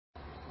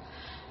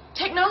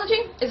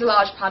Technology is a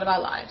large part of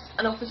our lives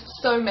and offers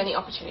so many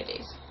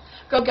opportunities.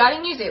 Girl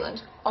Guiding New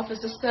Zealand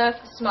offers the Surf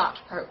Smart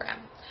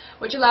program,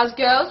 which allows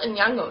girls and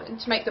young women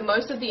to make the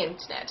most of the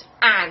internet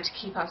and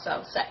keep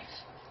ourselves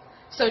safe.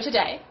 So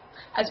today,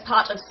 as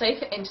part of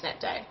Safer Internet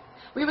Day,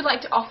 we would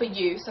like to offer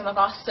you some of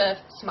our Surf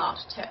Smart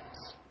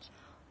tips.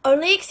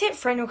 Only accept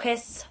friend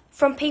requests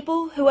from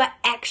people who are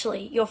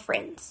actually your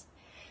friends.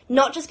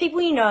 Not just people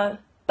you know,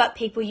 but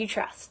people you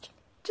trust.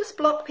 Just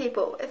block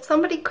people. If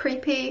somebody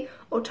creepy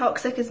or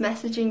toxic is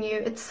messaging you,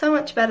 it's so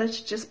much better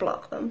to just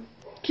block them.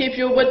 Keep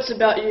your wits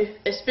about you,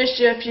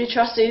 especially if you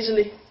trust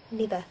easily.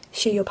 Never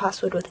share your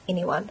password with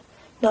anyone,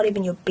 not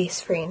even your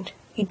best friend.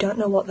 You don't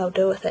know what they'll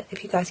do with it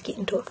if you guys get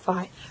into a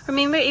fight.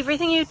 Remember,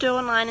 everything you do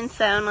online and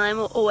say online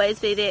will always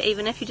be there,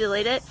 even if you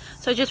delete it.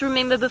 So just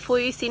remember, before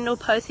you send or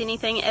post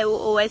anything, it will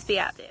always be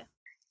out there.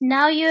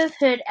 Now you have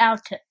heard our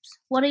tips.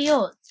 What are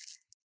yours?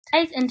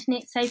 Today's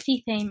internet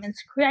safety theme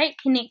is create,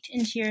 connect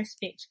and share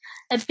respect.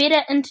 A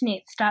better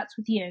internet starts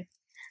with you.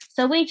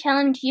 So we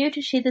challenge you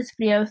to share this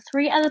video with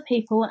 3 other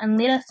people and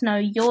let us know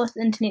your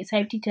internet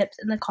safety tips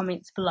in the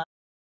comments below.